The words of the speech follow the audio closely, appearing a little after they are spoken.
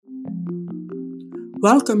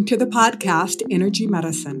Welcome to the podcast Energy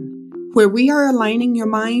Medicine, where we are aligning your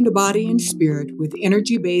mind, body, and spirit with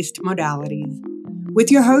energy-based modalities. With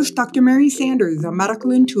your host, Dr. Mary Sanders, a medical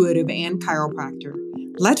intuitive and chiropractor.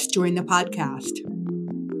 Let's join the podcast.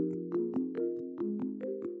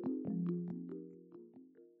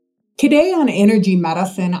 Today on Energy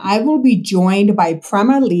Medicine, I will be joined by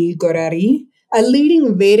Prema Gurreri, a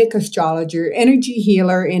leading Vedic astrologer, energy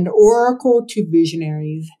healer, and oracle to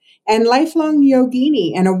visionaries, and lifelong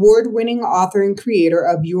yogini and award-winning author and creator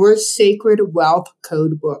of Your Sacred Wealth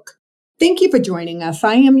Code book. Thank you for joining us.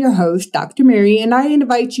 I am your host, Dr. Mary, and I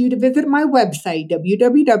invite you to visit my website,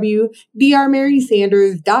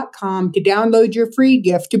 www.drmarysanders.com, to download your free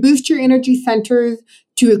gift to boost your energy centers,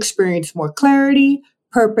 to experience more clarity,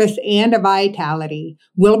 purpose, and vitality.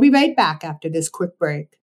 We'll be right back after this quick break.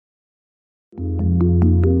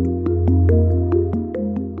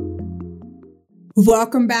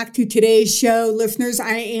 Welcome back to today's show, listeners.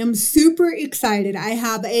 I am super excited. I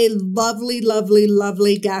have a lovely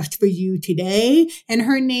guest for you today, and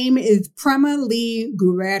her name is Prema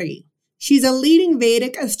Gurreri. She's a leading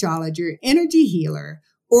Vedic astrologer, energy healer,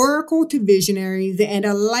 oracle to visionaries, and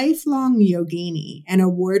a lifelong yogini, an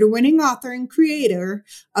award-winning author and creator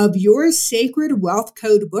of Your Sacred Wealth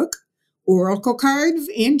Code book, oracle cards,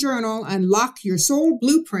 and journal. Unlock your soul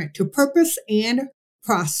blueprint to purpose and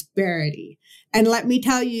prosperity. And let me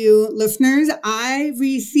tell you, listeners, I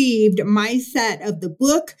received my set of the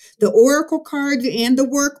book, the oracle cards, and the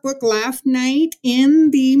workbook last night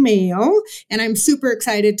in the mail. And I'm super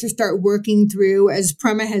excited to start working through, as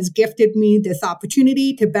Prema has gifted me this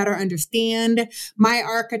opportunity to better understand my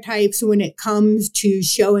archetypes when it comes to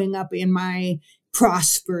showing up in my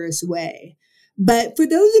prosperous way. But for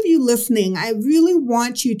those of you listening, I really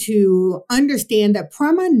want you to understand that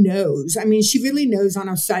Prema knows. I mean, she really knows on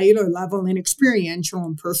a cellular level and experiential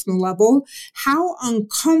and personal level how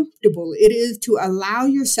uncomfortable it is to allow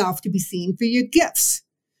yourself to be seen for your gifts,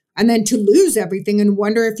 and then to lose everything and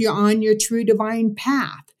wonder if you're on your true divine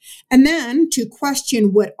path, and then to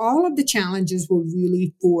question what all of the challenges were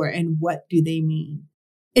really for and what do they mean.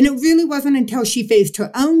 And it really wasn't until she faced her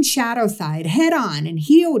own shadow side head on and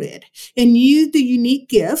healed it and used the unique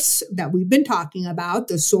gifts that we've been talking about,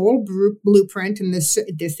 the soul blueprint and the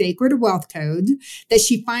sacred wealth codes, that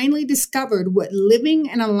she finally discovered what living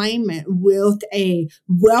in alignment with a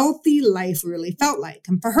wealthy life really felt like.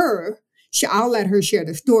 And for her, I'll let her share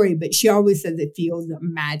the story, but she always says it feels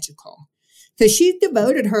magical. So she's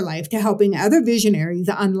devoted her life to helping other visionaries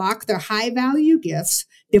unlock their high-value gifts,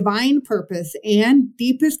 divine purpose, and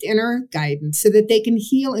deepest inner guidance so that they can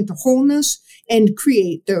heal into wholeness and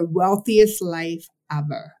create their wealthiest life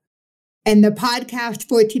ever. And the podcast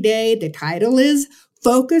for today, the title is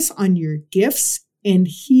Focus on Your Gifts and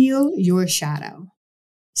Heal Your Shadow.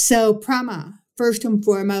 So Prema, first and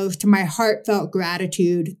foremost, my heartfelt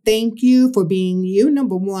gratitude. Thank you for being you,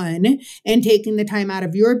 number one, and taking the time out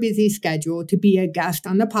of your busy schedule to be a guest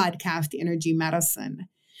on the podcast Energy Medicine.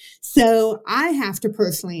 So I have to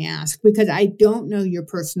personally ask, because I don't know your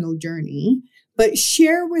personal journey, but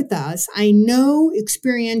share with us. I know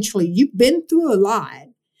experientially you've been through a lot.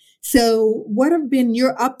 So what have been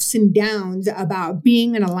your ups and downs about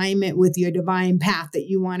being in alignment with your divine path that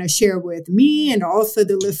you want to share with me and also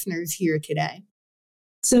the listeners here today?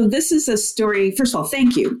 So this is a story. First of all,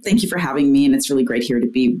 thank you. Thank you for having me. And it's really great here to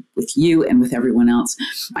be with you and with everyone else.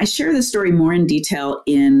 I share the story more in detail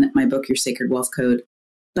in my book, Your Sacred Wealth Code.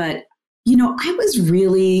 But, I was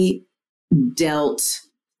really dealt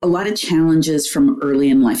a lot of challenges from early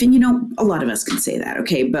in life. And, a lot of us can say that,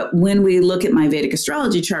 okay? But when we look at my Vedic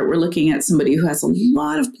astrology chart, we're looking at somebody who has a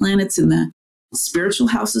lot of planets in the spiritual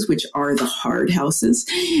houses, which are the hard houses.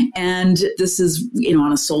 And this is,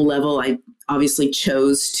 on a soul level, I obviously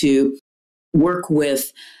chose to work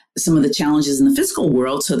with some of the challenges in the physical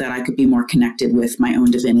world so that I could be more connected with my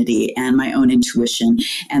own divinity and my own intuition.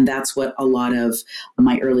 And that's what a lot of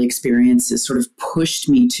my early experiences sort of pushed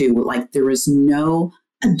me to. Like, there was no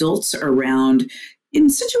adults around in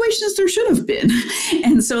situations there should have been.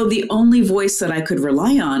 And so the only voice that I could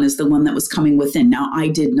rely on is the one that was coming within. Now, I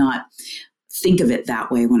did not think of it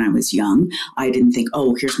that way when I was young. I didn't think,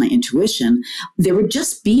 oh, here's my intuition. There would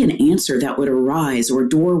just be an answer that would arise, or a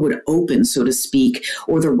door would open, so to speak,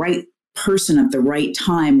 or the right person at the right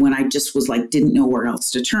time when I just was like, didn't know where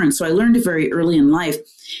else to turn. So I learned very early in life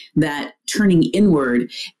that turning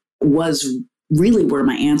inward was really where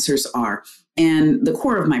my answers are. And the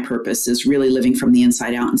core of my purpose is really living from the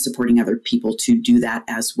inside out and supporting other people to do that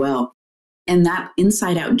as well. And that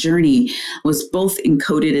inside out journey was both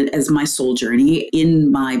encoded as my soul journey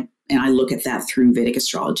in my And I look at that through Vedic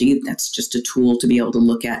astrology. That's just a tool to be able to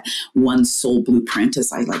look at one's soul blueprint,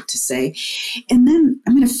 as I like to say. And then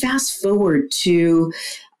I'm going to fast forward to,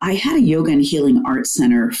 I had a yoga and healing arts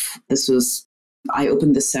center. I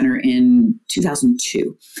opened the center in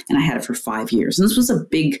 2002, and I had it for 5 years. And this was a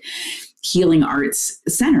big healing arts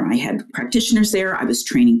center. I had practitioners there. I was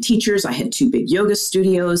training teachers. I had 2 big yoga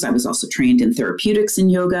studios. I was also trained in therapeutics in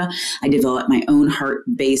yoga. I developed my own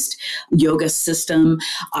heart-based yoga system.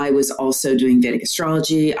 I was also doing Vedic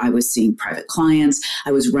astrology. I was seeing private clients.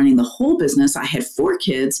 I was running the whole business. I had 4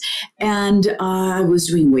 kids, and I was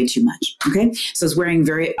doing way too much. Okay. So I was wearing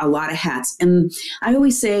a lot of hats. And I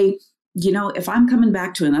always say, if I'm coming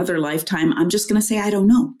back to another lifetime, I'm just going to say, I don't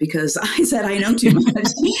know, because I said I know too much.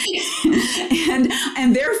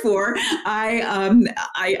 and therefore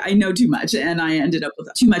I know too much, and I ended up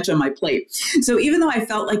with too much on my plate. So even though I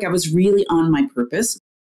felt like I was really on my purpose,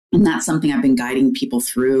 and that's something I've been guiding people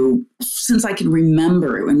through since I can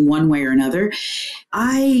remember in one way or another,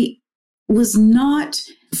 I was not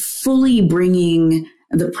fully bringing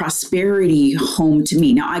the prosperity home to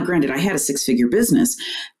me. Now, I had a 6-figure business,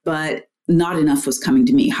 but not enough was coming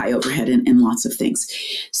to me, high overhead and lots of things.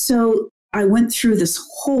 So I went through this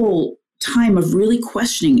whole time of really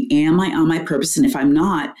questioning, am I on my purpose? And if I'm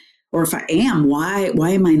not, or if I am, why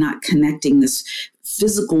am I not connecting this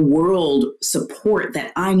physical world support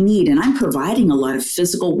that I need? And I'm providing a lot of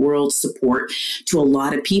physical world support to a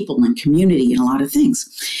lot of people and community and a lot of things.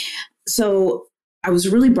 So I was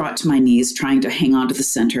really brought to my knees trying to hang on to the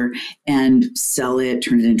center and sell it,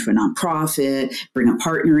 turn it into a nonprofit, bring a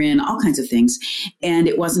partner in, all kinds of things. And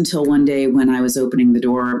it wasn't until one day when I was opening the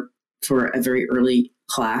door for a very early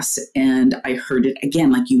class and I heard it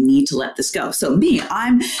again, like, you need to let this go. So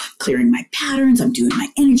I'm clearing my patterns, I'm doing my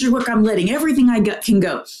energy work, I'm letting everything I got can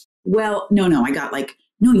go. Well, no, I got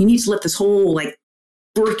no, you need to let this whole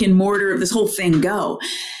brick and mortar, this whole thing go.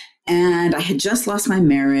 And I had just lost my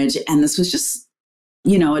marriage, and this was just,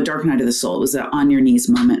 a dark night of the soul. It was an on your knees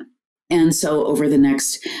moment. And so over the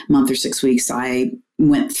next month or 6 weeks, I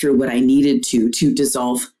went through what I needed to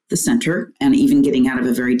dissolve the center, and even getting out of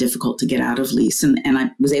a very difficult to get out of lease. And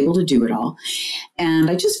I was able to do it all. And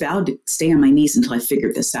I just vowed to stay on my knees until I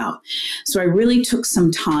figured this out. So I really took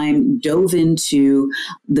some time, dove into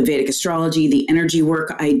the Vedic astrology, the energy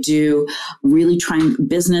work I do, really trying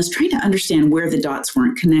to understand where the dots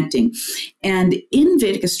weren't connecting. And in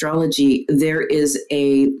Vedic astrology, there is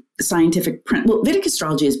a scientific print. Well, Vedic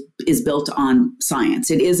astrology is built on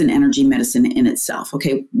science. It is an energy medicine in itself.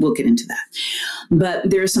 Okay, we'll get into that. But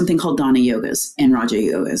there is something called Dana yogas and Raja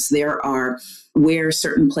yogas. There are where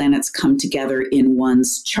certain planets come together in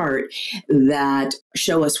one's chart that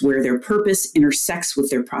show us where their purpose intersects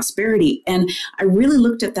with their prosperity. And I really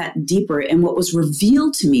looked at that deeper. And what was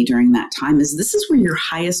revealed to me during that time is this is where your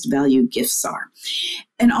highest value gifts are.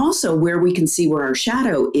 And also where we can see where our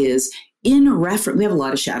shadow is. In reference, we have a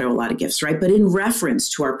lot of shadow, a lot of gifts, right? But in reference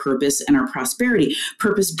to our purpose and our prosperity,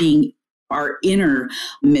 purpose being our inner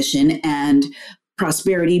mission and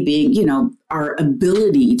prosperity being, our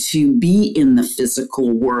ability to be in the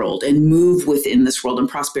physical world and move within this world. And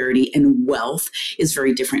prosperity and wealth is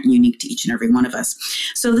very different and unique to each and every one of us.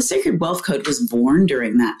 So the Sacred Wealth Code was born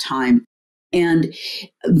during that time. And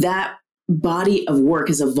that body of work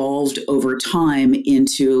has evolved over time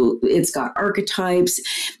it's got archetypes.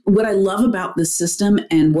 What I love about this system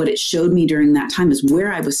and what it showed me during that time is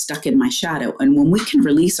where I was stuck in my shadow. And when we can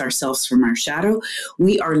release ourselves from our shadow,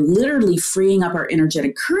 we are literally freeing up our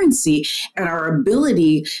energetic currency and our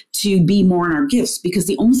ability to be more in our gifts, because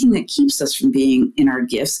the only thing that keeps us from being in our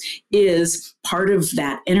gifts is part of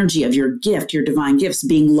that energy of your gift, your divine gifts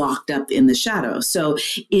being locked up in the shadow. So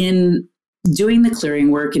in doing the clearing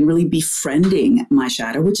work and really befriending my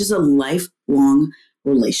shadow, which is a lifelong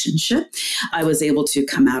relationship, I was able to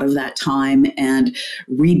come out of that time and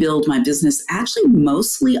rebuild my business, actually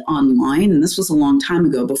mostly online. And this was a long time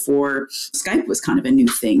ago, before Skype was kind of a new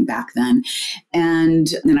thing back then.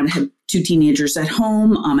 And then I had 2 teenagers at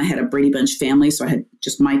home. I had a Brady Bunch family, so I had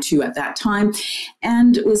just my 2 at that time,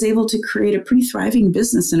 and was able to create a pretty thriving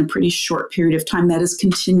business in a pretty short period of time that has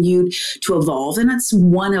continued to evolve. And that's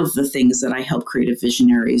one of the things that I help creative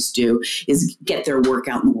visionaries do, is get their work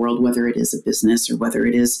out in the world, whether it is a business or whether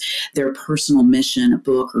it is their personal mission, a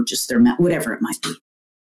book, or just their whatever it might be.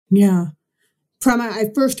 Yeah. Prema, I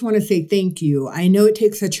first want to say thank you. I know it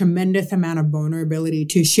takes a tremendous amount of vulnerability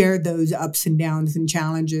to share those ups and downs and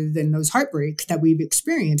challenges and those heartbreaks that we've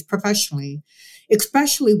experienced professionally,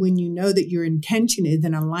 especially when you know that your intention is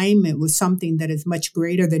in alignment with something that is much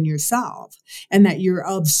greater than yourself, and that you're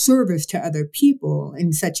of service to other people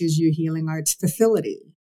in such as your healing arts facility.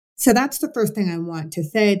 So that's the first thing I want to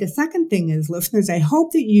say. The second thing is, listeners, I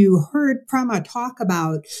hope that you heard Prema talk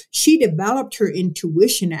about she developed her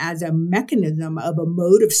intuition as a mechanism of a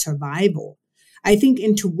mode of survival. I think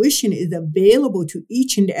intuition is available to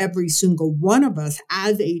each and every single one of us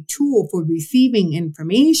as a tool for receiving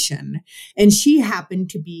information. And she happened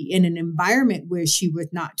to be in an environment where she was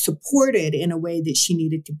not supported in a way that she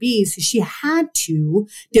needed to be. So she had to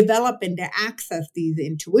develop and to access these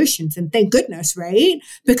intuitions. And thank goodness, right?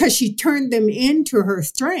 Because she turned them into her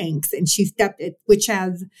strengths and which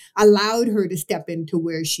has allowed her to step into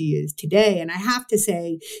where she is today. And I have to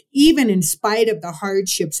say, even in spite of the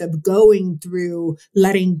hardships of going through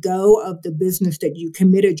letting go of the business that you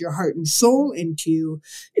committed your heart and soul into,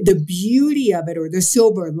 the beauty of it, or the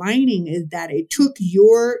silver lining, is that it took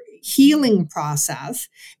your healing process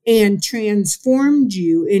and transformed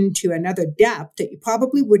you into another depth that you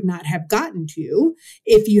probably would not have gotten to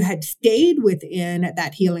if you had stayed within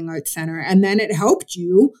that healing arts center. And then it helped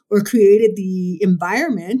you or created the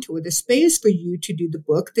environment or the space for you to do the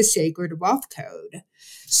book, The Sacred Wealth Code.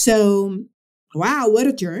 So, wow, what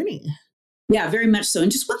a journey. Yeah, very much so.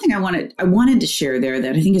 And just one thing I wanted to share there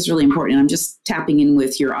that I think is really important. I'm just tapping in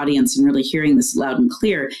with your audience and really hearing this loud and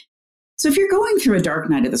clear. So if you're going through a dark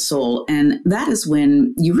night of the soul, and that is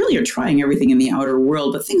when you really are trying everything in the outer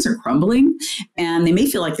world, but things are crumbling, and they may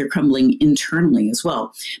feel like they're crumbling internally as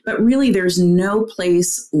well. But really, there's no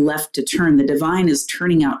place left to turn. The divine is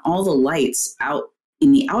turning out all the lights out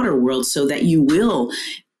in the outer world so that you will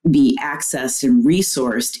be accessed and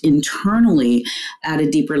resourced internally at a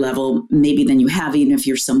deeper level, maybe than you have, even if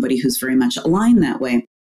you're somebody who's very much aligned that way.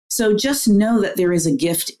 So just know that there is a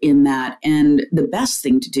gift in that. And the best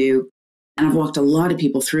thing to do, and I've walked a lot of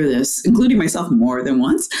people through this, including myself more than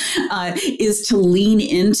once, is to lean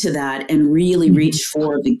into that and really reach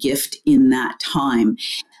for the gift in that time.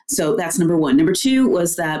 So that's number one. Number two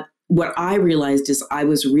was that what I realized is I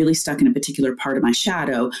was really stuck in a particular part of my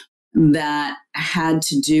shadow that had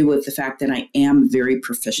to do with the fact that I am very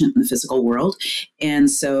proficient in the physical world. And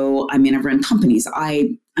so, I've run companies.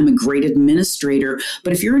 I'm a great administrator,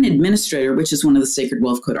 but if you're an administrator, which is one of the Sacred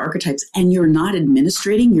Wealth Code archetypes, and you're not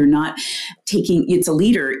administrating, you're not it's a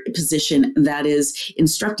leader position that is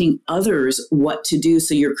instructing others what to do.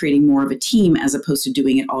 So you're creating more of a team as opposed to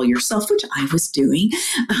doing it all yourself, which I was doing.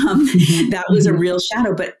 That was a real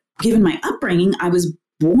shadow. But given my upbringing, I was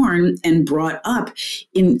born and brought up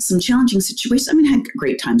in some challenging situations. I had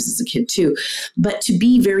great times as a kid too, but to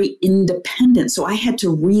be very independent. So I had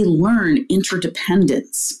to relearn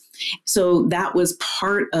interdependence. So that was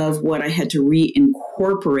part of what I had to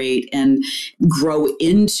reincorporate and grow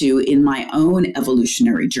into in my own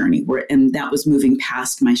evolutionary journey, and that was moving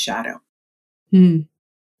past my shadow.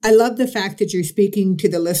 I love the fact that you're speaking to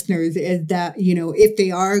the listeners is that, if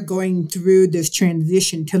they are going through this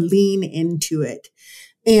transition, to lean into it.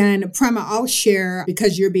 And Prema, I'll share,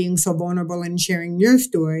 because you're being so vulnerable and sharing your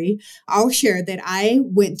story, I'll share that I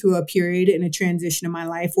went through a period in a transition in my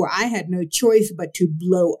life where I had no choice but to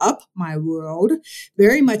blow up my world,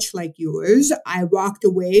 very much like yours. I walked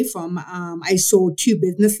away from, I sold 2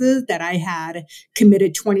 businesses that I had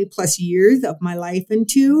committed 20 plus years of my life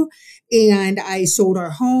into. And I sold our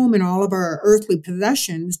home and all of our earthly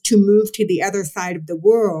possessions to move to the other side of the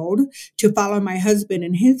world to follow my husband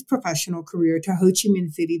in his professional career to Ho Chi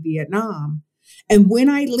Minh City, Vietnam. And when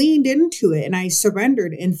I leaned into it and I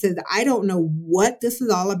surrendered and said, I don't know what this is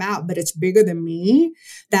all about, but it's bigger than me,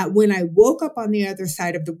 that when I woke up on the other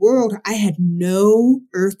side of the world, I had no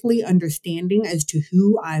earthly understanding as to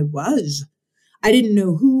who I was. I didn't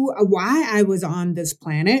know why I was on this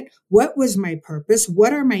planet. What was my purpose?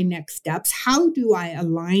 What are my next steps? How do I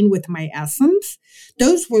align with my essence?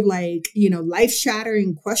 Those were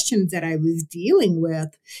life-shattering questions that I was dealing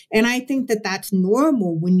with. And I think that that's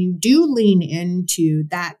normal when you do lean into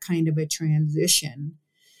that kind of a transition.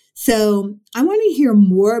 So I want to hear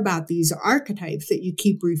more about these archetypes that you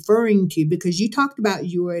keep referring to, because you talked about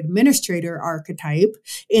your administrator archetype,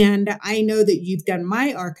 and I know that you've done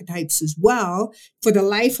my archetypes as well. For the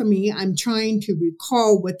life of me, I'm trying to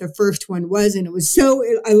recall what the first one was, and it was so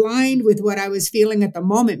aligned with what I was feeling at the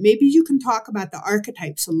moment. Maybe you can talk about the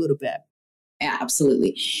archetypes a little bit. Yeah,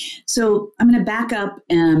 absolutely. So I'm going to back up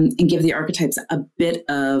and give the archetypes a bit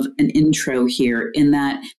of an intro here, in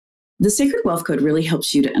that the Sacred Wealth Code really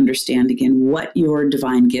helps you to understand, again, what your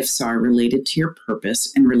divine gifts are related to your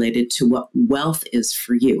purpose and related to what wealth is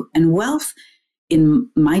for you. And wealth, in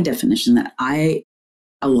my definition that I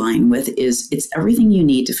align with, is it's everything you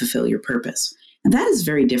need to fulfill your purpose. And that is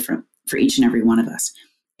very different for each and every one of us.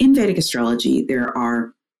 In Vedic astrology, there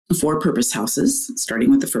are 4 purpose houses,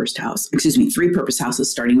 starting with the first house. 3 purpose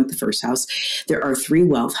houses, starting with the first house. There are 3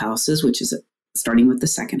 wealth houses, which is starting with the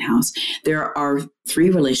second house. There are 3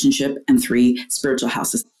 relationship and 3 spiritual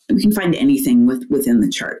houses. We can find anything within the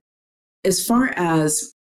chart. As far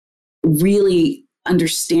as really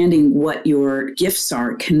understanding what your gifts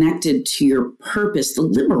are connected to your purpose, the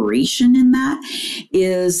liberation in that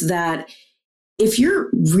is that if you're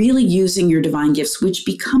really using your divine gifts, which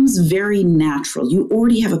becomes very natural, you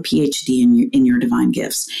already have a PhD in your divine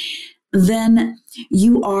gifts, then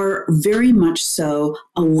you are very much so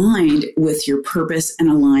aligned with your purpose and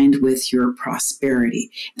aligned with your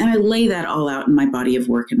prosperity. And I lay that all out in my body of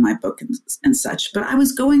work in my book and such. But I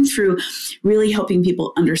was going through really helping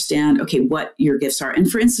people understand, okay, what your gifts are.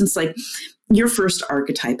 And for instance, like your first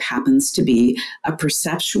archetype happens to be a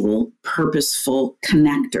perceptual, purposeful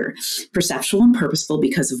connector. Perceptual and purposeful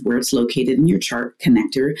because of where it's located in your chart,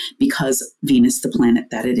 connector because Venus, the planet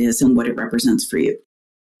that it is, and what it represents for you.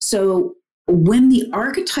 So when the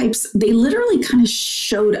archetypes, they literally kind of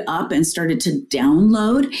showed up and started to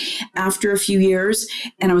download after a few years.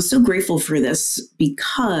 And I was so grateful for this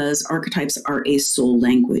because archetypes are a soul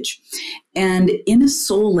language. And in a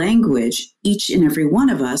soul language, each and every one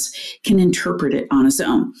of us can interpret it on its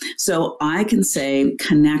own. So I can say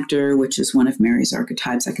connector, which is one of Mary's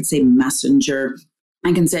archetypes. I can say messenger.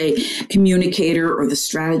 I can say communicator or the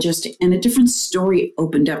strategist, and a different story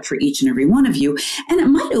opened up for each and every one of you. And it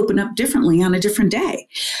might open up differently on a different day.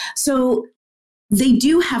 So they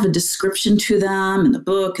do have a description to them in the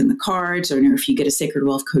book and the cards, or if you get a Sacred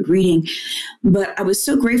Wealth Code reading. But I was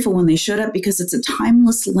so grateful when they showed up because it's a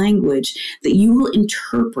timeless language that you will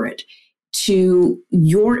interpret to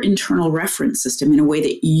your internal reference system in a way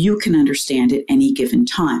that you can understand at any given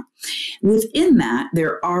time. Within that,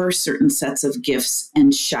 there are certain sets of gifts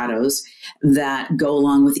and shadows that go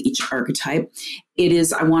along with each archetype. It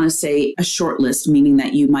is, I want to say, a short list, meaning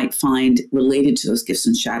that you might find related to those gifts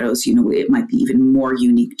and shadows, it might be even more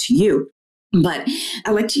unique to you. But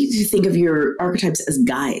I like to think of your archetypes as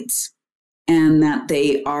guides. And that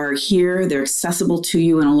they are here, they're accessible to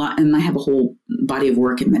you, and I have a whole body of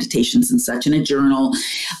work and meditations and such, and a journal,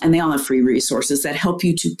 and they all have free resources that help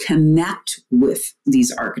you to connect with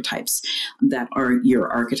these archetypes that are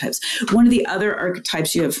your archetypes. One of the other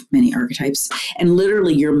archetypes, you have many archetypes, and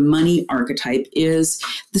literally your money archetype is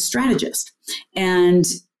the strategist. And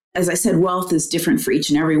as I said, wealth is different for each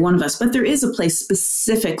and every one of us, but there is a place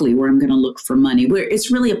specifically where I'm going to look for money, where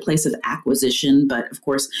it's really a place of acquisition. But of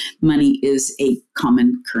course, money is a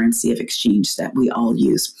common currency of exchange that we all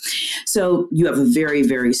use. So you have a very,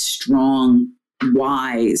 very strong,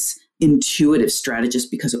 wise, intuitive strategist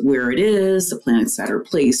because of where it is, the planets that are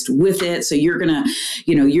placed with it. So you're going to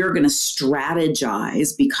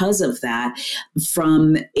strategize because of that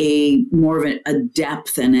from a more of a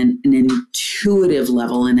depth and an intuitive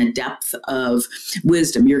level and a depth of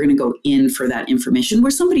wisdom. You're going to go in for that information where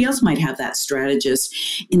somebody else might have that strategist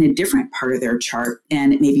in a different part of their chart,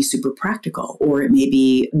 and it may be super practical, or it may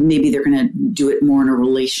be, maybe they're going to do it more in a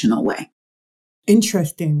relational way.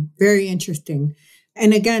 Interesting. Very interesting.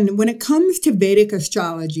 And again, when it comes to Vedic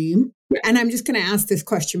astrology, and I'm just going to ask this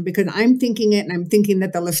question because I'm thinking it, and I'm thinking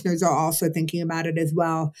that the listeners are also thinking about it as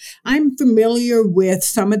well. I'm familiar with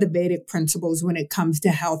some of the Vedic principles when it comes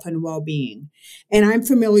to health and well-being. And I'm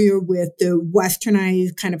familiar with the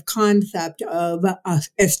westernized kind of concept of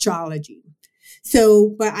astrology.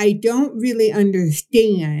 So, but I don't really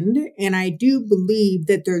understand, and I do believe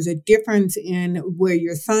that there's a difference in where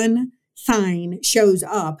your sun sign shows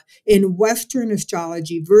up in Western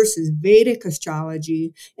astrology versus Vedic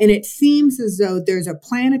astrology. And it seems as though there's a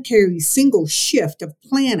planetary single shift of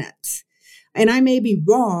planets. And I may be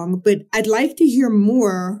wrong, but I'd like to hear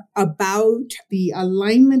more about the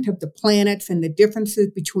alignment of the planets and the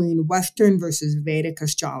differences between Western versus Vedic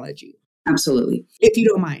astrology. Absolutely. If you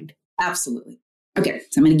don't mind. Absolutely. Okay,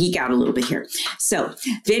 so I'm going to geek out a little bit here. So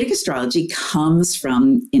Vedic astrology comes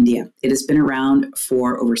from India. It has been around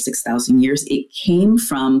for over 6,000 years. It came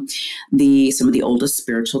from some of the oldest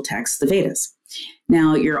spiritual texts, the Vedas.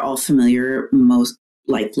 Now, you're all familiar most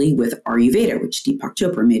likely with Ayurveda, which Deepak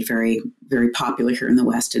Chopra made very, very popular here in the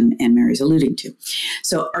West, and Mary's alluding to.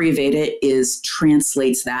 So Ayurveda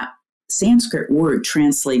translates that Sanskrit word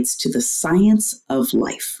translates to the science of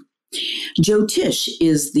life. Jyotish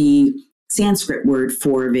is the Sanskrit word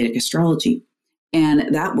for Vedic astrology,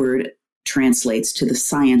 and that word translates to the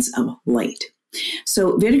science of light.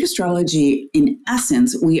 So Vedic astrology, in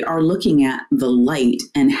essence, we are looking at the light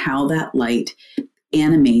and how that light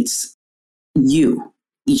animates you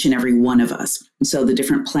each and every one of us. So the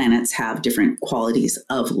different planets have different qualities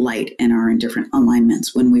of light and are in different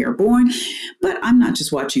alignments when we are born. But I'm not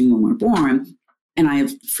just watching when we're born. And I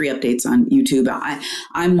have free updates on YouTube.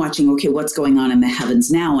 I'm watching, okay, what's going on in the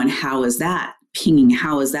heavens now, and how is that pinging?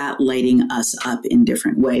 How is that lighting us up in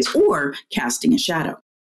different ways or casting a shadow?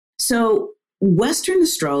 So Western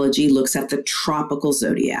astrology looks at the tropical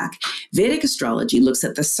zodiac. Vedic astrology looks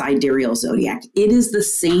at the sidereal zodiac. It is the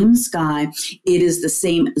same sky. It is the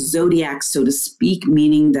same zodiac, so to speak,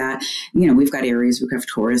 meaning that, we've got Aries, we've got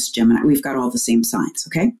Taurus, Gemini, we've got all the same signs,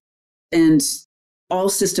 okay? And all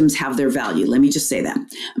systems have their value. Let me just say that.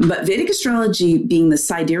 But Vedic astrology, being the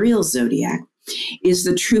sidereal zodiac, is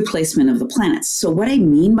the true placement of the planets. So what I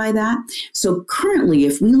mean by that, so currently,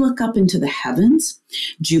 if we look up into the heavens,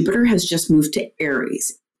 Jupiter has just moved to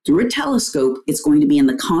Aries. Through a telescope, it's going to be in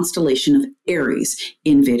the constellation of Aries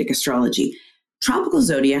in Vedic astrology. Tropical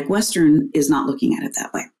zodiac, Western, is not looking at it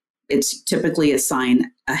that way. It's typically a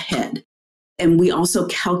sign ahead. And we also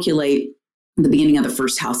calculate the beginning of the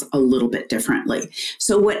first house a little bit differently.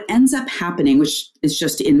 So what ends up happening, which is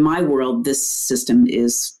just in my world, this system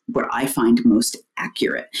is what I find most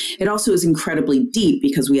accurate. It also is incredibly deep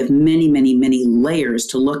because we have many, many, many layers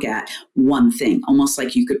to look at one thing, almost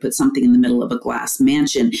like you could put something in the middle of a glass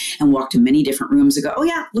mansion and walk to many different rooms and go, oh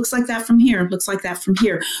yeah, looks like that from here, looks like that from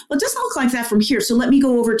here. Well, it doesn't look like that from here. So let me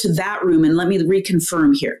go over to that room and let me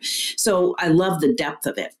reconfirm here. So I love the depth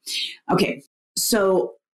of it. Okay,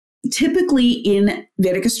 so typically in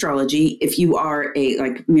Vedic astrology, if you are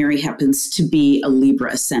like Mary happens to be a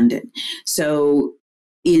Libra ascendant. So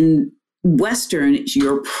in Western,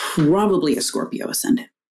 you're probably a Scorpio ascendant.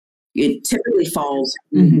 It typically falls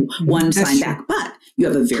one sign back, but you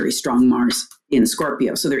have a very strong Mars in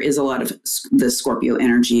Scorpio. So there is a lot of the Scorpio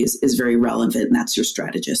energy is very relevant, and that's your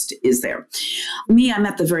strategist is there. Me, I'm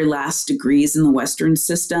at the very last degrees in the Western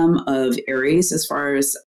system of Aries as far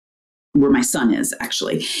as where my sun is,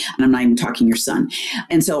 actually. And I'm not even talking your sun.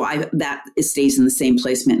 And so that stays in the same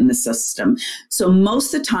placement in the system. So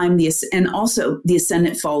most of the time, and also the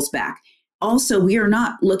ascendant falls back. Also, we are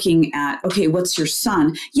not looking at, okay, what's your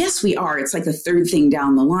sun? Yes, we are. It's like the third thing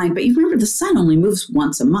down the line. But you remember the sun only moves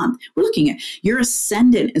once a month. We're looking at your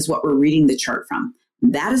ascendant is what we're reading the chart from.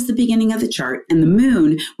 That is the beginning of the chart. And the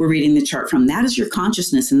moon, we're reading the chart from. That is your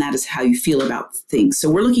consciousness, and that is how you feel about things. So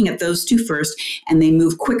we're looking at those two first, and they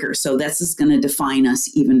move quicker. So this is going to define us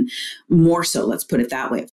even more so. Let's put it that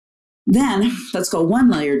way. Then let's go one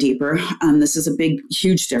layer deeper. This is a big,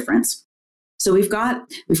 huge difference. So we've got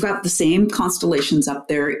the same constellations up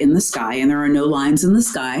there in the sky, and there are no lines in the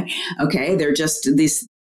sky. Okay, they're just these.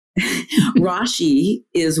 Rashi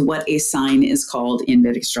is what a sign is called in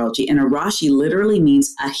Vedic astrology. And a Rashi literally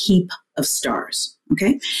means a heap of stars.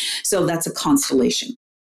 Okay, so that's a constellation.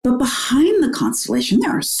 But behind the constellation,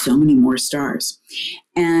 there are so many more stars.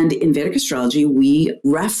 And in Vedic astrology, we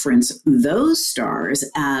reference those stars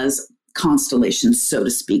as constellations, so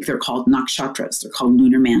to speak. They're called nakshatras. They're called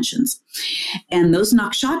lunar mansions. And those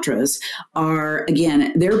nakshatras are,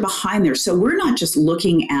 again, they're behind there. So we're not just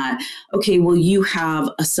looking at, okay, well, you have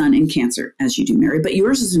a sun in Cancer, as you do, Mary, but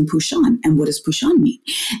yours is in Pushan. And what does Pushan mean?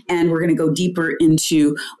 And we're going to go deeper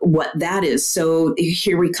into what that is. So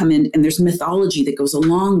here we come in, and there's mythology that goes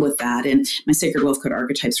along with that. And my Sacred Wealth Code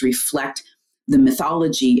archetypes reflect the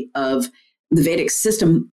mythology of the Vedic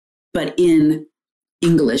system, but in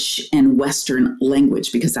English and Western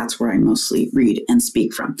language, because that's where I mostly read and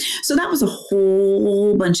speak from. So that was a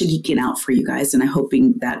whole bunch of geeking out for you guys. And I'm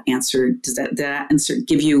hoping that answer, does that answer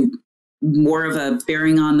give you more of a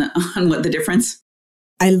bearing on what the difference?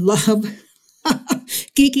 I love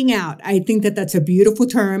geeking out. I think that that's a beautiful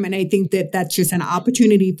term. And I think that that's just an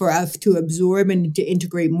opportunity for us to absorb and to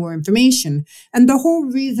integrate more information. And the whole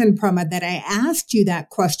reason, Prema, that I asked you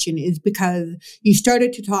that question is because you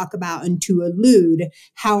started to talk about and to allude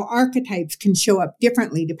how archetypes can show up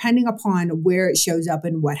differently depending upon where it shows up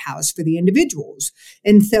in what house for the individuals.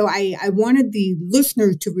 And so I wanted the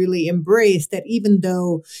listeners to really embrace that even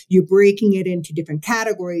though you're breaking it into different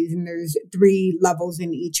categories, and there's 3 levels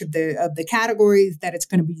in each of the categories, that it's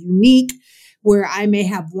going to be unique, where I may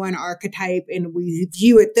have one archetype and we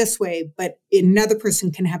view it this way, but another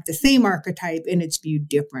person can have the same archetype and it's viewed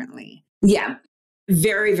differently. Yeah,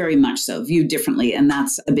 very, very much so, viewed differently. And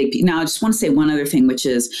that's a big piece. Now, I just want to say one other thing, which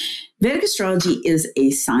is Vedic astrology is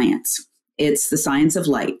a science. It's the science of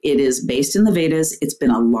light. It is based in the Vedas. It's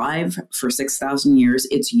been alive for 6,000 years.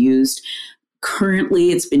 It's used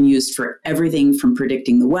Currently, it's been used for everything from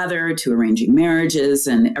predicting the weather to arranging marriages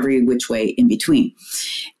and every which way in between.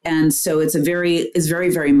 And so it's very,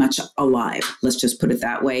 very much alive. Let's just put it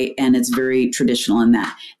that way. And it's very traditional in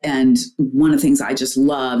that. And one of the things I just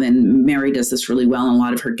love, and Mary does this really well, and a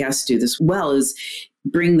lot of her guests do this well, is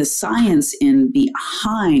bring the science in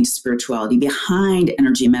behind spirituality, behind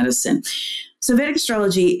energy medicine. So Vedic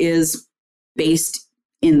astrology is based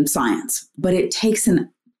in science, but it takes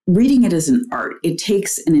reading it as an art. It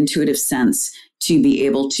takes an intuitive sense to be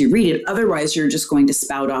able to read it. Otherwise, you're just going to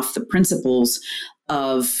spout off the principles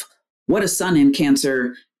of what a sun in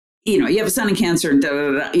Cancer, you have a sun in Cancer, and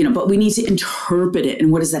but we need to interpret it.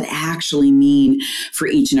 And what does that actually mean for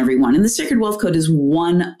each and every one? And the Sacred Wealth Code is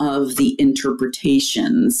one of the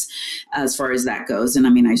interpretations as far as that goes. And I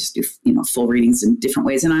mean, I just do, full readings in different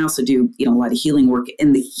ways. And I also do, a lot of healing work.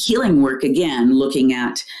 And the healing work, again, looking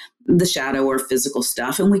at the shadow or physical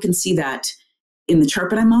stuff. And we can see that in the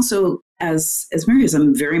chart. But I'm also, as Mary is,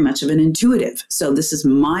 I'm very much of an intuitive. So this is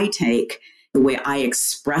my take, the way I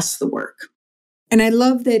express the work. And I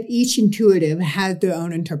love that each intuitive has their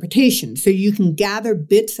own interpretation. So you can gather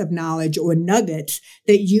bits of knowledge or nuggets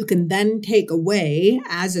that you can then take away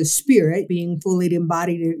as a spirit being fully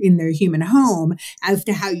embodied in their human home as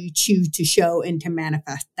to how you choose to show and to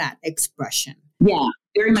manifest that expression. Yeah,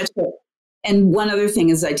 very much so. And one other thing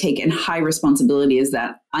is I take in high responsibility is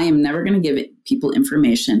that I am never going to give people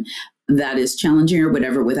information that is challenging or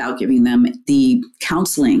whatever without giving them the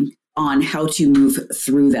counseling on how to move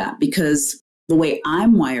through that. Because the way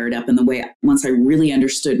I'm wired up and the way once I really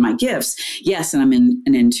understood my gifts, yes, and I'm an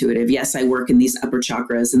intuitive. Yes, I work in these upper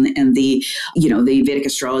chakras and the, the Vedic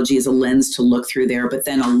astrology is a lens to look through there. But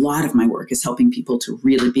then a lot of my work is helping people to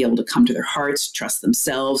really be able to come to their hearts, trust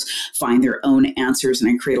themselves, find their own answers. And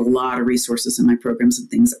I create a lot of resources in my programs and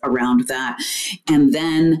things around that. And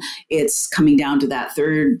then it's coming down to that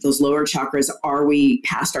third, those lower chakras. Are we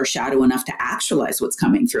past our shadow enough to actualize what's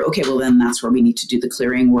coming through? Okay, well, then that's where we need to do the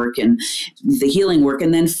clearing work and the healing work,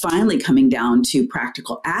 and then finally coming down to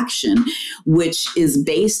practical action, which is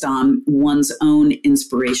based on one's own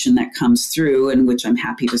inspiration that comes through, and which I'm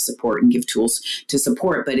happy to support and give tools to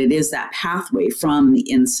support. But it is that pathway from the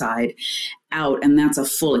inside out, and that's a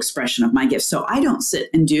full expression of my gifts. So I don't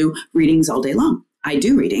sit and do readings all day long. I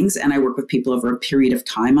do readings and I work with people over a period of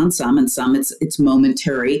time on some, and some it's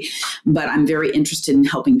momentary, but I'm very interested in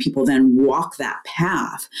helping people then walk that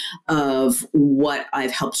path of what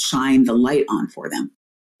I've helped shine the light on for them.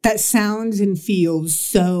 That sounds and feels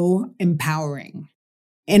so empowering.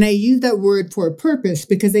 And I use that word for a purpose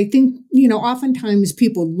because I think, oftentimes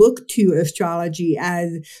people look to astrology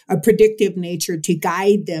as a predictive nature to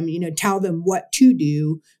guide them, tell them what to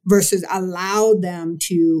do versus allow them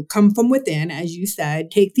to come from within, as you said,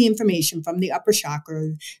 take the information from the upper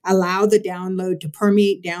chakras, allow the download to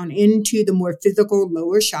permeate down into the more physical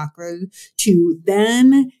lower chakras to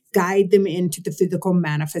then guide them into the physical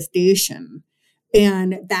manifestation.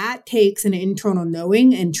 And that takes an internal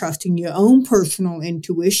knowing and trusting your own personal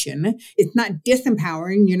intuition. It's not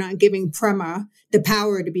disempowering. You're not giving Prema the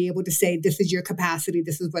power to be able to say, this is your capacity,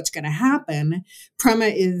 this is what's going to happen. Prema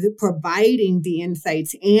is providing the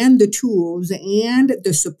insights and the tools and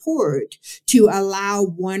the support to allow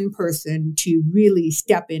one person to really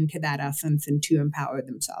step into that essence and to empower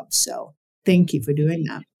themselves. So thank you for doing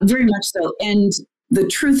that. Very much so. And the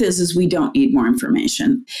truth is we don't need more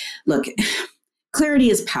information. Look, clarity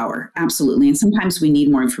is power, absolutely. And sometimes we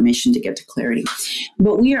need more information to get to clarity.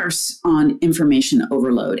 But we are on information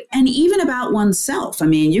overload. And even about oneself. I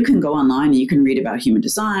mean, you can go online and you can read about human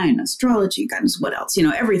design, astrology, guidance, what else,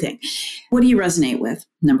 everything. What do you resonate with?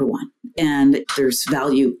 Number one. And there's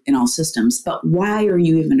value in all systems. But why are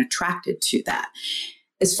you even attracted to that?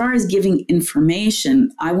 As far as giving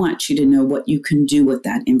information, I want you to know what you can do with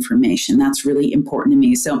that information. That's really important to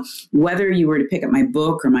me. So whether you were to pick up my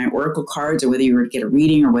book or my oracle cards, or whether you were to get a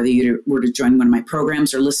reading, or whether you were to join one of my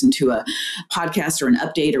programs or listen to a podcast or an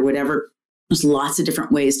update or whatever, there's lots of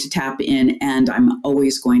different ways to tap in. And I'm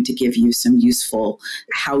always going to give you some useful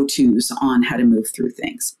how-tos on how to move through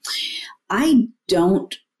things. How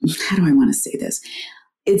do I want to say this?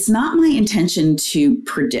 It's not my intention to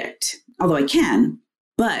predict, although I can.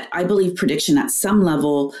 But I believe prediction at some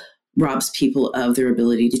level robs people of their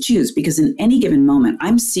ability to choose, because in any given moment,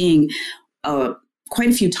 I'm seeing quite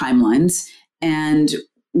a few timelines, and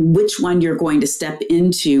which one you're going to step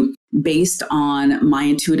into based on my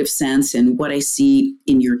intuitive sense and what I see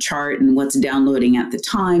in your chart and what's downloading at the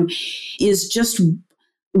time is just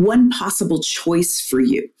one possible choice for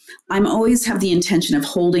you. I'm always have the intention of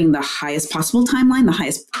holding the highest possible timeline, the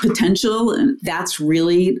highest potential. And that's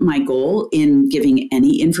really my goal in giving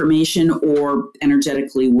any information or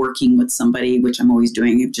energetically working with somebody, which I'm always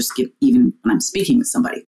doing, even when I'm speaking with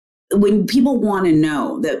somebody. When people want to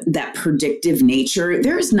know that predictive nature,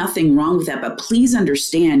 there is nothing wrong with that. But please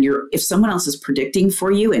understand, if someone else is predicting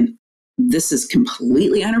for you, and this is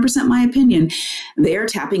completely 100% my opinion, they are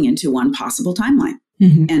tapping into one possible timeline.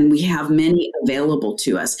 Mm-hmm. And we have many available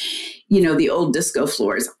to us. The old disco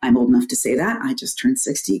floors, I'm old enough to say that. I just turned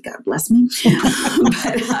 60, God bless me.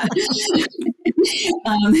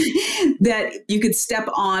 That you could step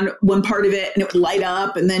on one part of it and it would light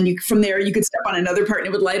up. And then from there, you could step on another part and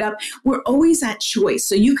it would light up. We're always at choice.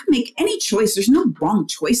 So you can make any choice. There's no wrong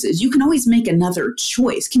choices. You can always make another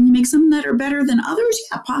choice. Can you make some that are better than others?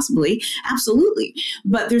 Yeah, possibly. Absolutely.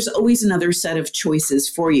 But there's always another set of choices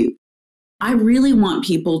for you. I really want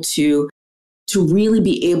people to really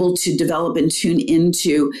be able to develop and tune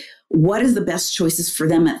into what is the best choices for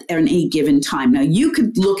them at any given time. Now, you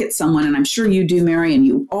could look at someone, and I'm sure you do, Mary, and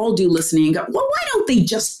you all do listening, and go, well, why don't they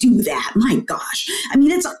just do that? My gosh. I mean,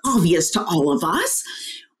 it's obvious to all of us.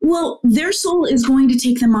 Well, their soul is going to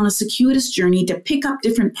take them on a circuitous journey to pick up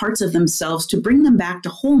different parts of themselves to bring them back to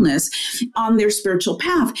wholeness on their spiritual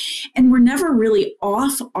path. And we're never really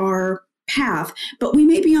off our path, but we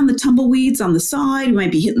may be on the tumbleweeds on the side. We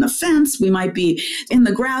might be hitting the fence. We might be in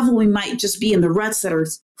the gravel. We might just be in the ruts that are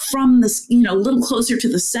from this, a little closer to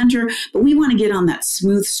the center, but we want to get on that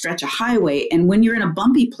smooth stretch of highway. And when you're in a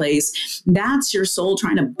bumpy place, that's your soul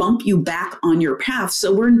trying to bump you back on your path.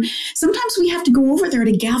 So sometimes we have to go over there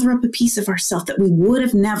to gather up a piece of ourselves that we would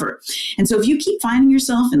have never. And so if you keep finding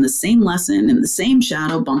yourself in the same lesson, in the same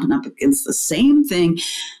shadow, bumping up against the same thing,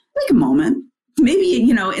 take a moment. Maybe,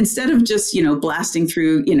 instead of just, blasting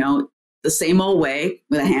through, the same old way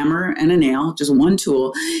with a hammer and a nail, just one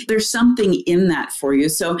tool, there's something in that for you.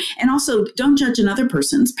 So, and also don't judge another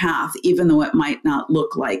person's path, even though it might not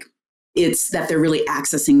look like it's that they're really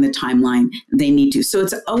accessing the timeline they need to. So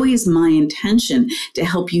it's always my intention to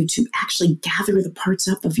help you to actually gather the parts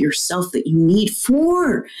up of yourself that you need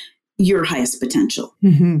for your highest potential.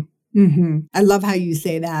 Mm-hmm. Mm-hmm. I love how you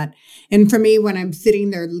say that. And for me, when I'm sitting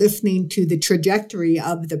there listening to the trajectory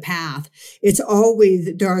of the path,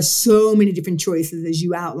 there are so many different choices, as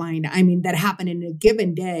you outlined, that happen in a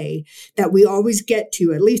given day that we always get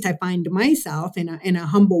to, at least I find myself in a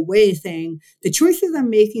humble way saying, the choices I'm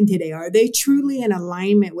making today, are they truly in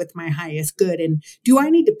alignment with my highest good? And do I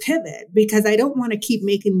need to pivot? Because I don't want to keep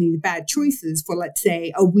making these bad choices for, let's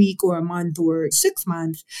say, a week or a month or 6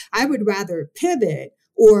 months. I would rather pivot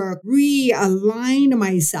or realign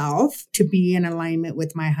myself to be in alignment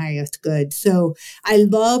with my highest good. So I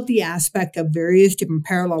love the aspect of various different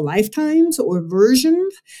parallel lifetimes or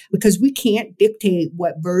versions, because we can't dictate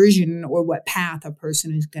what version or what path a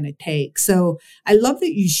person is going to take. So I love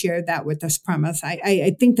that you shared that with us, Prema.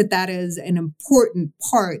 I think that is an important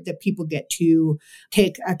part that people get to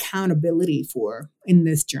take accountability for in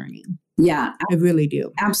this journey. Yeah, I really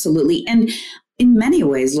do. Absolutely. And in many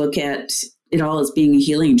ways, look at it all as being a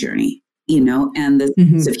healing journey, and the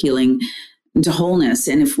sense of healing to wholeness.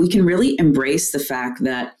 And if we can really embrace the fact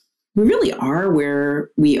that we really are where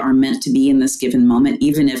we are meant to be in this given moment,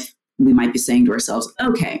 even if we might be saying to ourselves,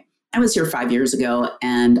 okay, I was here 5 years ago,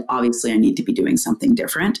 and obviously I need to be doing something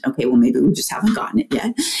different. Okay, well, maybe we just haven't gotten it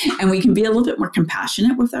yet. And we can be a little bit more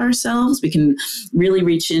compassionate with ourselves. We can really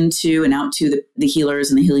reach into and out to the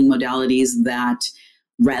healers and the healing modalities that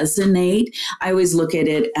resonate. I always look at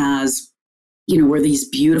it as, we're these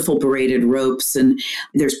beautiful braided ropes, and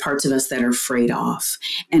there's parts of us that are frayed off.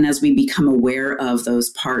 And as we become aware of those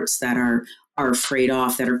parts that are frayed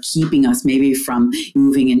off, that are keeping us maybe from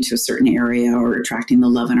moving into a certain area or attracting the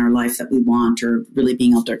love in our life that we want, or really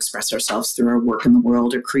being able to express ourselves through our work in the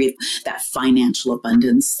world, or create that financial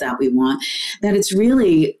abundance that we want, that it's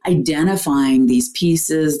really identifying these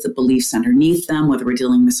pieces, the beliefs underneath them, whether we're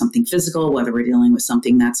dealing with something physical, whether we're dealing with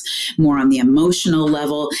something that's more on the emotional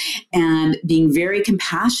level, and being very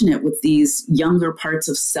compassionate with these younger parts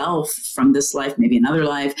of self from this life, maybe another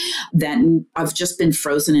life, that have just been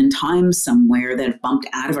frozen in time somewhere, that have bumped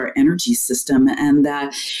out of our energy system, and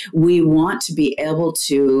that we want to be able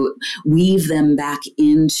to weave them back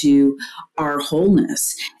into our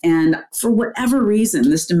wholeness. And for whatever reason,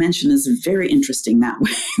 this dimension is very interesting that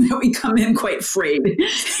way, that we come in quite frayed,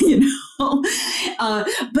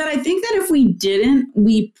 But I think that if we didn't,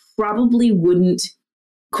 we probably wouldn't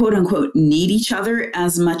quote unquote need each other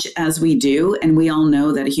as much as we do. And we all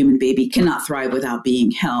know that a human baby cannot thrive without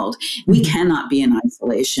being held. We cannot be in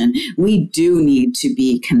isolation. We do need to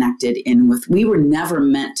be connected in with, we were never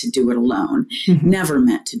meant to do it alone, never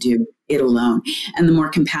meant to do it alone. And the more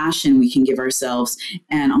compassion we can give ourselves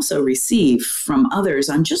and also receive from others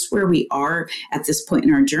on just where we are at this point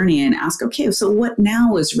in our journey and ask, okay, so what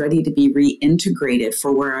now is ready to be reintegrated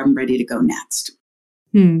for where I'm ready to go next?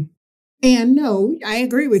 And no, I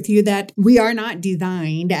agree with you that we are not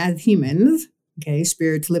designed as humans, okay,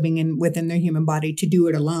 spirits living within their human body to do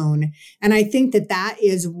it alone. And I think that that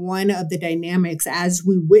is one of the dynamics as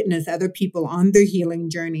we witness other people on their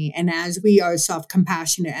healing journey. And as we are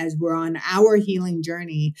self-compassionate, as we're on our healing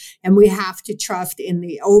journey, and we have to trust in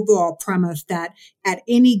the overall premise that at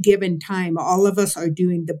any given time, all of us are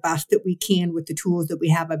doing the best that we can with the tools that we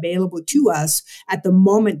have available to us at the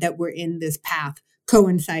moment that we're in this path,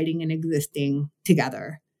 coinciding and existing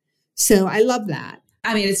together. So I love that.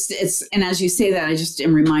 I mean, it's, and as you say that, I just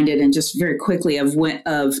am reminded, and just very quickly of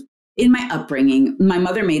in my upbringing, my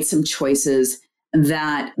mother made some choices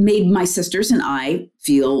that made my sisters and I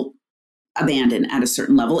feel abandoned at a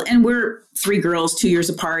certain level. And we're 3 girls, 2 years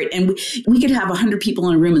apart, and we could have 100 people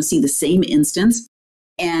in a room and see the same instance,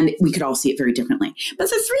 and we could all see it very differently. But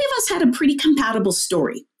the 3 of us had a pretty compatible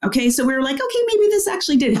story. Okay, so we were like, okay, maybe this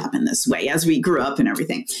actually did happen this way as we grew up and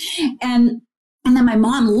everything. And then my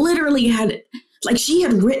mom literally had, like, she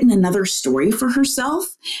had written another story for herself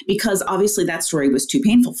because obviously that story was too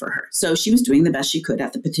painful for her. So she was doing the best she could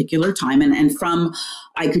at the particular time. And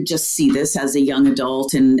I could just see this as a young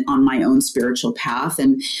adult and on my own spiritual path.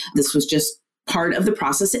 And this was just part of the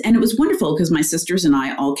process. And it was wonderful because my sisters and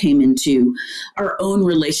I all came into our own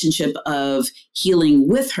relationship of healing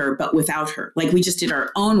with her, but without her. Like, we just did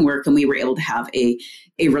our own work, and we were able to have a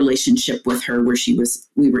relationship with her where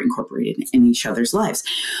we were incorporated in each other's lives.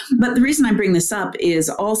 But the reason I bring this up is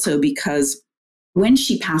also because when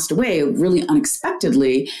she passed away really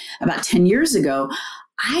unexpectedly about 10 years ago,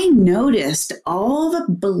 I noticed all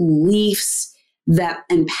the beliefs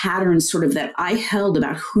and patterns sort of that I held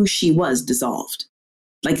about who she was dissolved.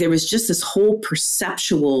 Like, there was just this whole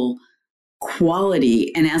perceptual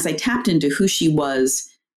quality. And as I tapped into who she was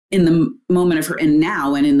in the moment of her, and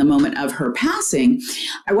now, and in the moment of her passing,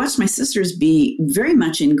 I watched my sisters be very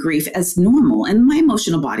much in grief as normal. And my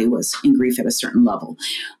emotional body was in grief at a certain level.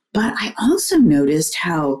 But I also noticed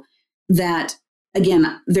how that,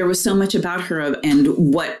 again, there was so much about her and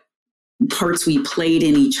what parts we played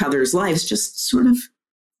in each other's lives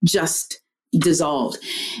just dissolved.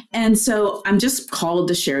 And so I'm just called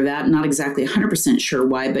to share that, not exactly 100% sure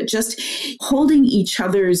why, but just holding each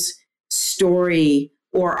other's story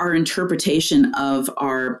or our interpretation of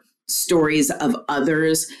our stories of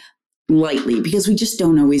others lightly, because we just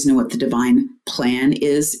don't always know what the divine plan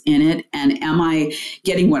is in it. And am I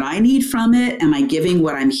getting what I need from it? Am I giving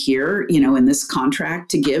what I'm here, in this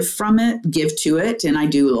contract to give to it? And I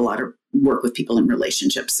do a lot of work with people in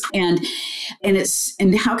relationships. And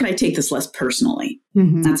how can I take this less personally?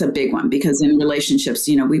 That's a big one, because in relationships,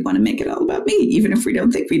 we want to make it all about me, even if we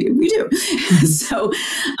don't think we do. So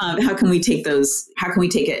how can we take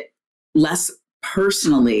it less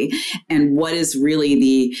personally, and what is really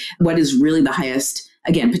the highest,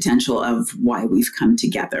 again, potential of why we've come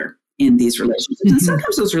together in these relationships. And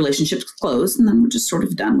sometimes those relationships close, and then we're just sort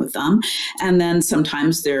of done with them. And then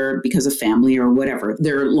sometimes they're, because of family or whatever,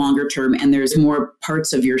 they're longer term, and there's more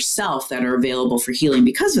parts of yourself that are available for healing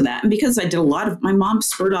because of that. And because I did a lot of, my mom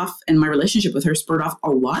spurred off, and my relationship with her spurred off a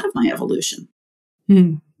lot of my evolution.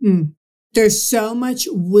 There's so much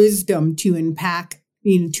wisdom to unpack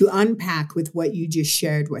with what you just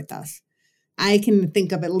shared with us. I can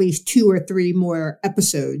think of at least 2 or 3 more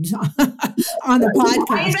episodes on the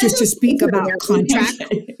podcast just to speak about contract.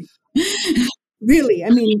 Really,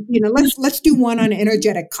 I mean, let's do one on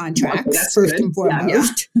energetic contracts first and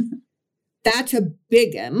foremost. Yeah. That's a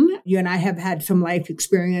big one. You and I have had some life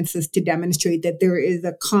experiences to demonstrate that there is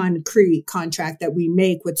a concrete contract that we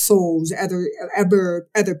make with souls, other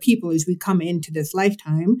people as we come into this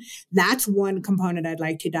lifetime. That's one component I'd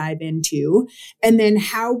like to dive into. And then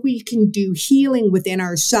how we can do healing within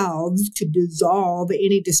ourselves to dissolve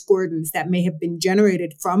any discordance that may have been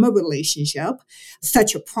generated from a relationship,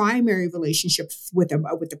 such a primary relationship with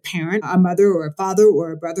a parent, a mother or a father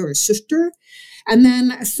or a brother or sister. And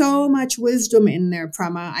then so much wisdom in there,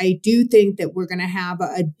 Prema. I do think that we're going to have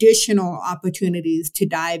additional opportunities to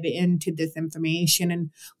dive into this information. And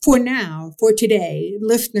for now, for today,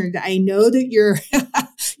 listeners, I know that you're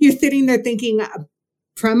sitting there thinking,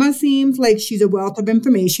 Prema seems like she's a wealth of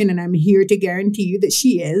information, and I'm here to guarantee you that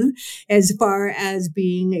she is, as far as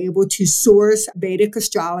being able to source Vedic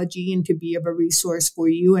astrology and to be of a resource for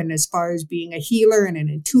you. And as far as being a healer and an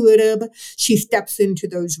intuitive, she steps into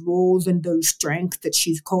those roles and those strengths that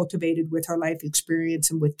she's cultivated with her life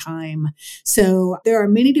experience and with time. So there are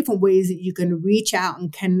many different ways that you can reach out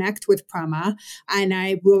and connect with Prema, and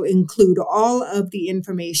I will include all of the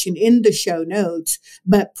information in the show notes.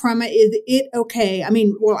 But Prema, is it okay?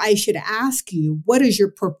 I should ask you, what is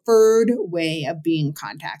your preferred way of being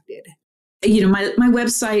contacted? My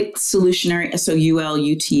website, Solutionary,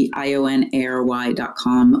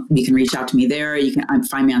 SOULUTIONARY.com. You can reach out to me there. You can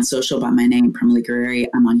find me on social by my name, Prema Gurreri.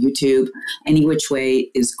 I'm on YouTube. Any which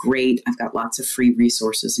way is great. I've got lots of free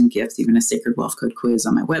resources and gifts, even a Sacred Wealth Code quiz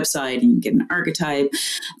on my website, and you can get an archetype.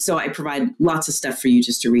 So I provide lots of stuff for you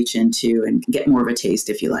just to reach into and get more of a taste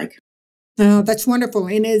if you like. Oh, that's wonderful.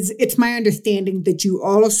 And it's my understanding that you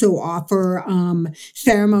also offer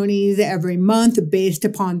ceremonies every month based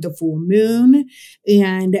upon the full moon.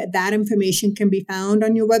 And that information can be found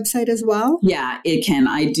on your website as well? Yeah, it can.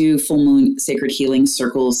 I do full moon sacred healing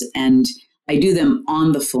circles, and I do them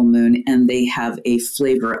on the full moon, and they have a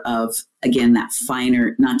flavor of, again, that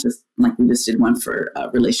finer, not just like we just did one for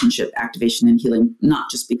relationship activation and healing, not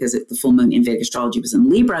just because the full moon in Vedic astrology was in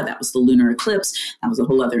Libra, that was the lunar eclipse, that was a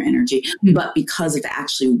whole other energy, but because of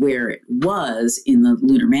actually where it was in the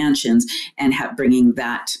lunar mansions and bringing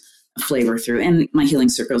that flavor through. And my healing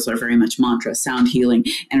circles are very much mantra, sound healing,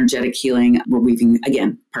 energetic healing. We're weaving,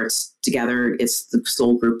 again, parts together. It's the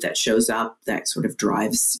soul group that shows up that sort of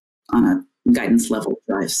drives on a guidance level,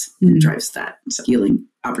 drives that healing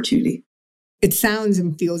opportunity. It sounds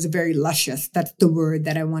and feels very luscious. That's the word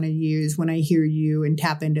that I want to use when I hear you and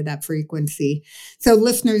tap into that frequency. So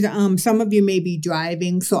listeners, some of you may be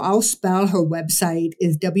driving, so I'll spell her website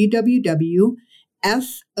is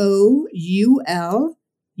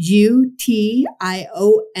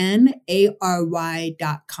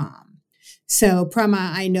www.SOULUTIONARY.com. So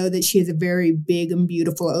Prema, I know that she has a very big and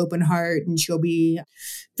beautiful open heart, and she'll be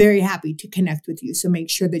very happy to connect with you. So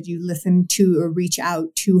make sure that you listen to or reach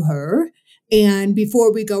out to her. And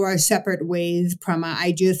before we go our separate ways, Prema,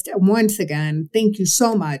 I just, once again, thank you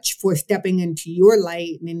so much for stepping into your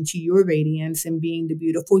light and into your radiance and being the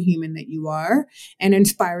beautiful human that you are and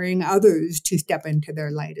inspiring others to step into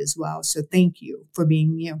their light as well. So thank you for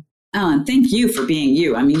being you. Ellen, thank you for being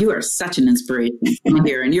you. You are such an inspiration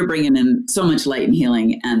here, and you're bringing in so much light and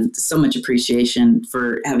healing and so much appreciation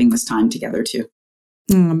for having this time together too.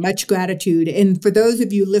 Much gratitude. And for those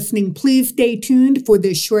of you listening, please stay tuned for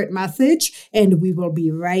this short message, and we will be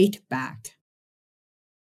right back.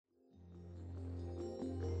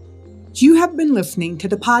 You have been listening to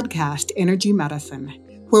the podcast Energy Medicine,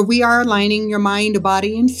 where we are aligning your mind,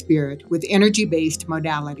 body, and spirit with energy-based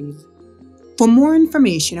modalities. For more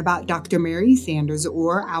information about Dr. Mary Sanders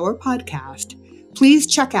or our podcast, please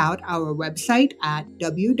check out our website at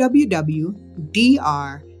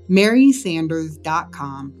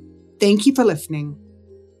www.drmarysanders.com. Thank you for listening.